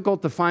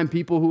 Difficult to find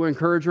people who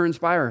encourage or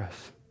inspire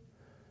us.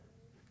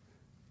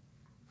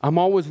 I'm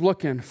always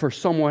looking for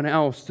someone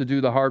else to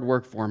do the hard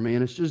work for me,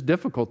 and it's just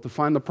difficult to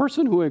find the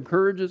person who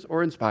encourages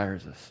or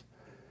inspires us.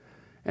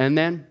 And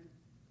then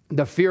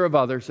the fear of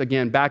others,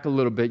 again, back a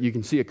little bit, you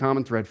can see a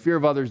common thread. Fear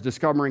of others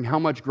discovering how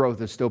much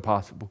growth is still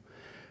possible.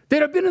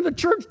 They'd have been in the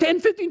church 10,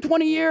 15,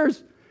 20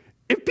 years.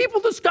 If people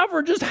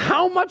discover just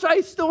how much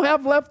I still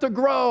have left to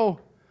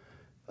grow,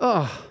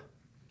 the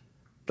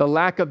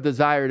lack of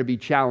desire to be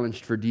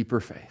challenged for deeper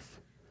faith.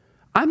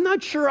 I'm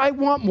not sure I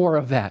want more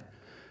of that.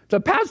 The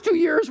past 2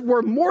 years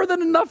were more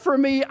than enough for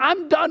me.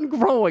 I'm done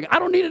growing. I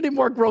don't need any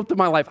more growth in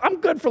my life.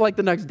 I'm good for like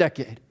the next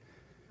decade.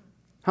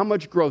 How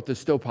much growth is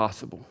still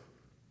possible?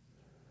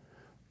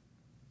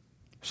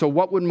 So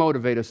what would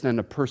motivate us then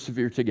to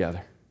persevere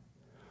together?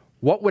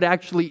 What would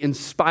actually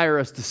inspire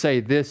us to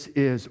say this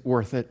is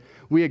worth it?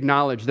 We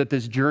acknowledge that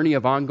this journey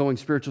of ongoing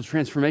spiritual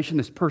transformation,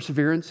 this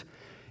perseverance,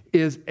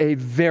 is a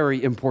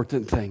very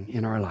important thing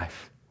in our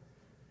life.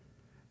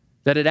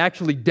 That it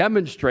actually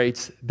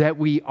demonstrates that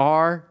we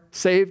are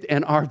saved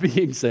and are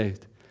being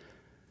saved.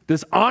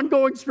 This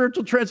ongoing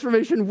spiritual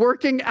transformation,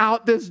 working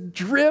out this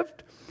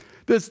drift,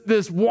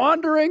 this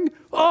wandering,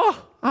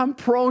 I'm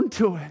prone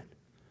to it.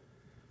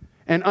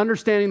 And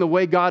understanding the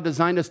way God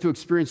designed us to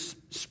experience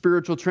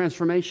spiritual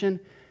transformation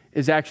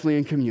is actually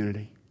in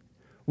community.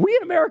 We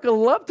in America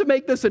love to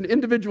make this an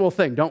individual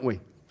thing, don't we?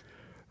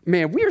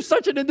 Man, we are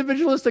such an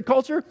individualistic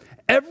culture.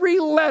 Every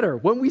letter,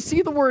 when we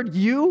see the word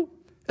you,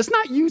 it's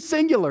not you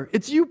singular,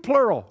 it's you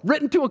plural,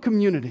 written to a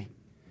community.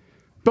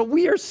 But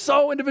we are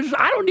so individual.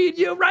 I don't need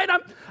you, right?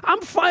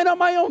 I'm fine on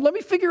my own. Let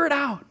me figure it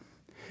out.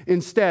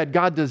 Instead,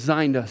 God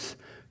designed us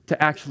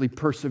to actually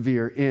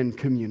persevere in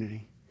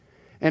community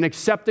and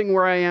accepting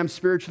where I am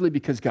spiritually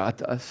because God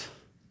does.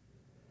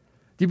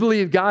 Do you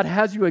believe God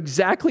has you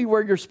exactly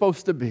where you're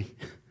supposed to be?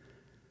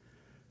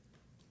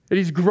 That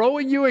He's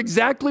growing you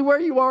exactly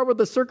where you are with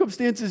the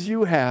circumstances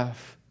you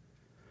have?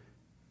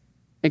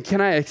 And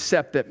can I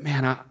accept that,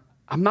 man,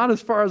 I'm not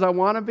as far as I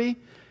want to be,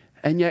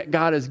 and yet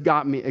God has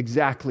got me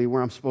exactly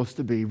where I'm supposed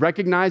to be.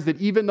 Recognize that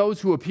even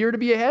those who appear to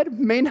be ahead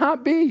may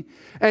not be.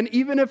 And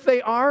even if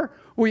they are,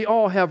 we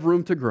all have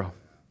room to grow.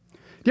 Do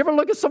you ever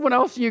look at someone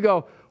else and you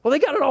go, well, they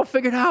got it all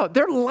figured out.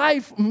 Their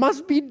life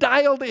must be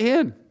dialed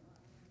in.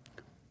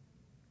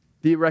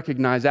 Do you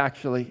recognize,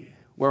 actually,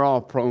 we're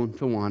all prone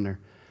to wander.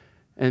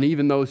 And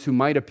even those who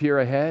might appear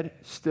ahead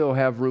still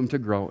have room to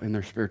grow in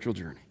their spiritual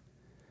journey.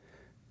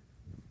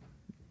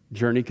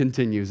 Journey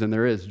continues, and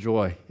there is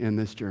joy in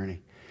this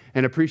journey.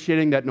 And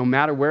appreciating that no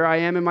matter where I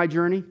am in my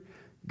journey,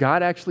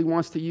 God actually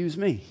wants to use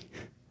me.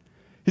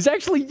 He's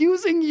actually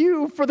using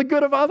you for the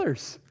good of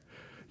others.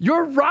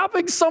 You're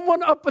robbing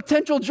someone of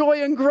potential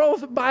joy and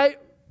growth by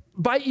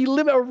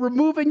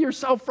removing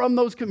yourself from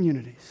those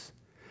communities.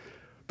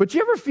 But do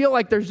you ever feel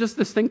like there's just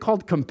this thing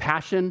called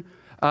compassion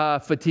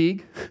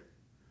fatigue?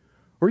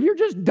 Where you're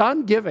just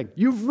done giving.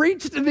 You've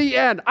reached the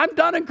end. I'm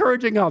done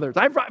encouraging others.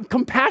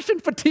 Compassion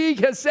fatigue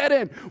has set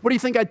in. What do you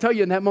think I'd tell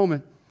you in that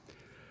moment?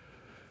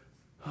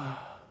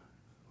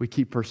 We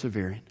keep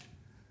persevering.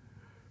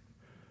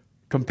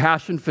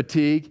 Compassion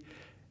fatigue.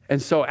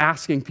 And so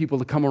asking people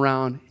to come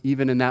around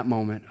even in that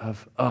moment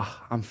of,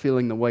 I'm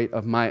feeling the weight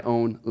of my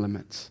own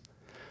limits.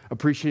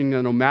 Appreciating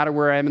that no matter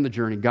where I am in the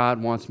journey,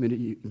 God wants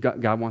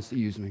to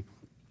use me.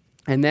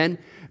 And then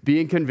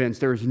being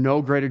convinced there is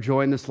no greater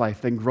joy in this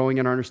life than growing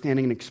in our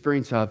understanding and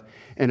experience of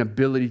and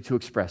ability to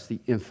express the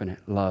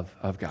infinite love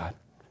of God.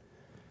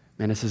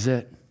 Man, this is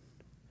it.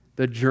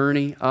 The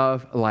journey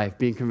of life,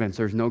 being convinced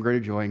there's no greater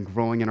joy in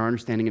growing in our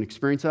understanding and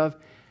experience of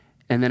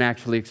and then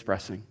actually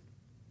expressing.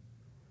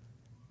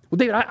 Well,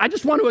 David, I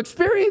just want to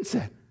experience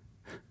it.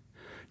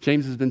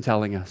 James has been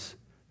telling us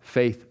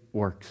faith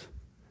works.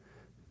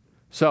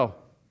 So,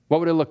 what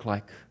would it look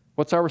like?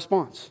 What's our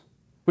response?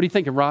 What are you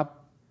thinking, Rob?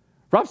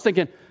 Rob's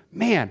thinking,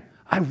 man,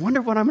 I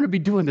wonder what I'm going to be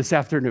doing this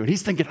afternoon.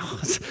 He's thinking,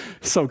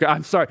 so good.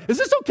 I'm sorry. Is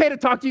this okay to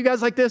talk to you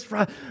guys like this?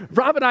 Rob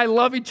and I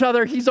love each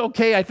other. He's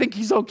okay. I think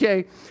he's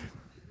okay.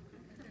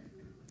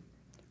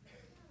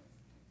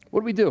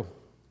 What do we do?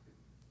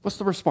 What's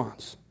the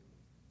response?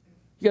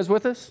 You guys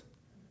with us?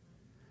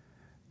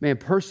 Man,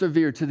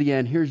 persevere to the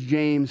end. Here's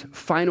James'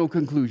 final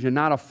conclusion.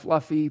 Not a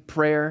fluffy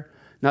prayer,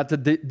 not to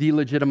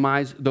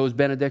delegitimize those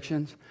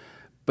benedictions,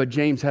 but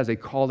James has a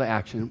call to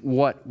action.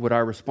 What would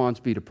our response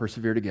be to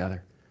persevere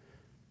together?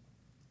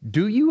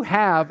 Do you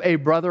have a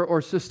brother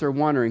or sister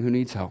wandering who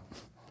needs help?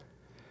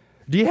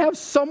 Do you have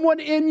someone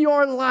in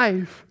your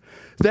life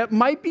that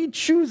might be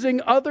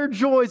choosing other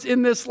joys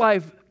in this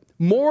life,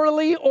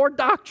 morally or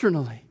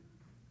doctrinally?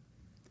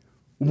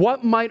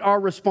 What might our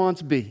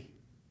response be?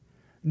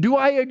 Do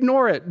I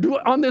ignore it?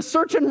 On this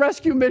search and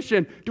rescue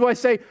mission, do I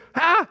say,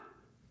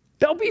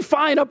 They'll be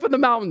fine up in the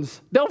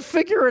mountains. They'll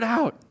figure it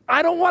out.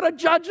 I don't want to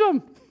judge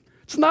them.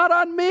 It's not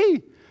on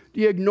me.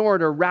 Do you ignore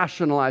it or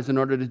rationalize in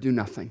order to do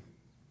nothing?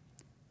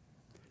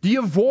 Do you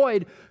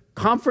avoid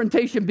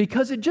confrontation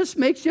because it just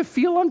makes you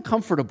feel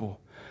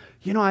uncomfortable?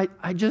 You know,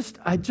 I just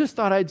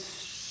thought I'd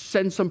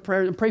send some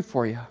prayer and pray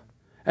for you.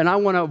 And I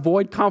want to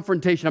avoid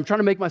confrontation. I'm trying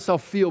to make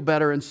myself feel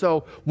better. And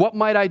so what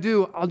might I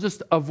do? I'll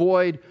just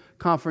avoid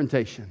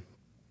confrontation.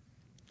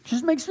 It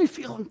just makes me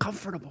feel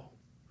uncomfortable.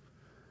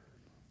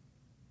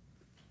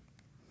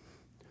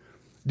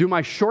 Do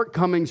my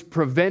shortcomings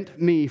prevent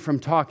me from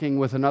talking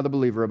with another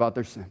believer about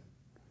their sin?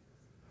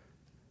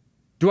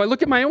 Do I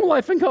look at my own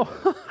life and go,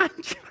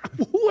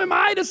 who am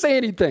I to say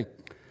anything?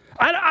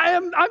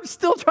 I'm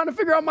still trying to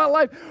figure out my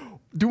life.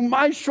 Do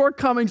my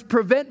shortcomings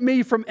prevent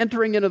me from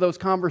entering into those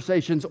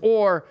conversations?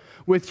 Or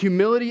with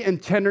humility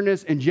and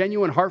tenderness and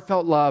genuine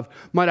heartfelt love,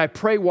 might I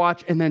pray,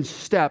 watch, and then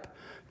step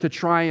to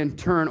try and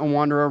turn and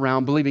wander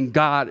around, believing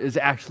God is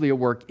actually at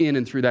work in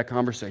and through that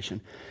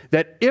conversation?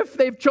 That if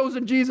they've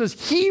chosen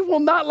Jesus, He will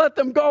not let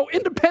them go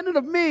independent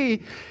of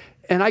me,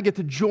 and I get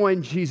to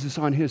join Jesus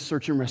on His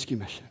search and rescue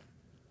mission.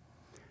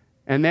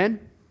 And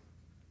then,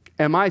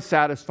 am I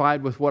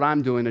satisfied with what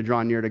I'm doing to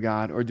draw near to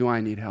God, or do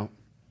I need help?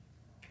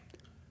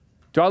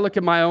 Do I look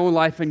at my own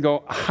life and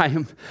go,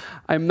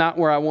 I'm not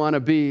where I want to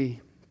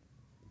be?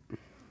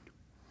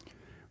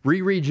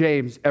 Reread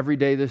James every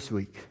day this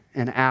week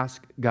and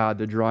ask God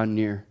to draw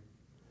near.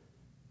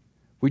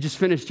 We just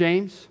finished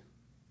James.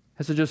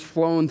 Has it just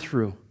flown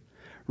through?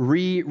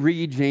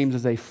 Reread James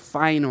as a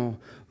final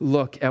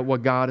look at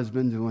what God has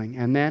been doing.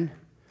 And then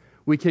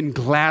we can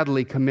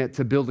gladly commit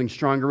to building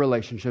stronger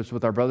relationships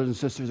with our brothers and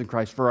sisters in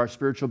Christ for our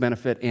spiritual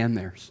benefit and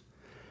theirs.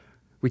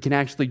 We can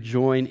actually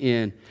join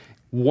in.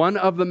 One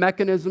of the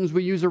mechanisms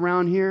we use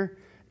around here,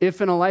 if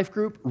in a life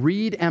group,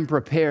 read and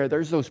prepare.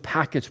 There's those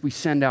packets we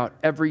send out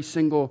every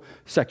single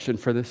section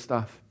for this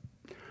stuff.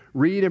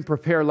 Read and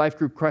prepare life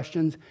group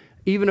questions,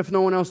 even if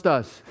no one else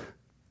does.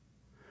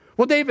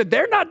 Well, David,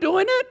 they're not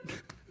doing it.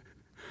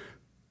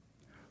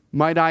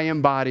 Might I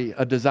embody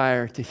a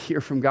desire to hear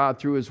from God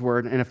through His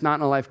Word? And if not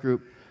in a life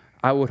group,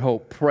 I would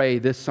hope, pray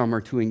this summer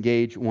to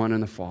engage one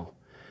in the fall.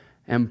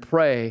 And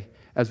pray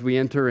as we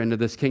enter into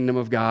this Kingdom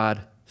of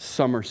God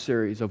summer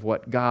series of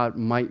what God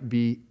might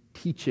be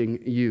teaching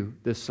you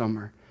this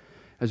summer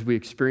as we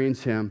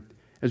experience Him,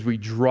 as we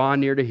draw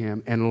near to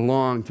Him and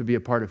long to be a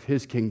part of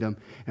His kingdom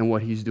and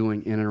what He's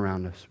doing in and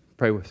around us.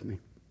 Pray with me.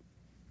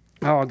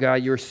 Oh, God,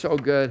 you're so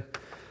good.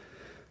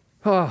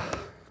 Oh.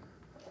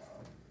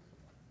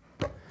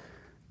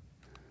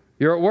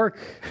 You're at work.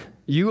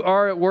 You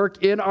are at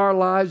work in our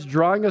lives,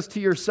 drawing us to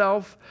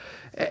yourself.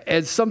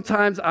 And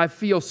sometimes I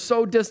feel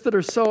so distant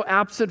or so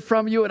absent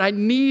from you, and I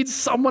need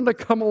someone to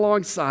come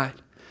alongside.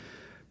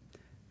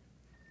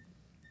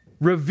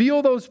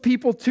 Reveal those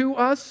people to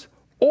us,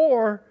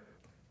 or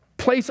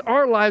place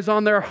our lives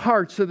on their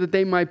hearts so that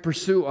they might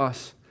pursue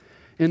us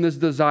in this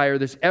desire,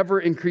 this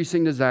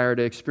ever-increasing desire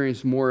to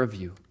experience more of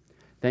you.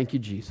 Thank you,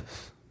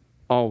 Jesus.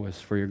 Always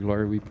for your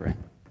glory we pray.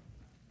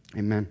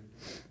 Amen.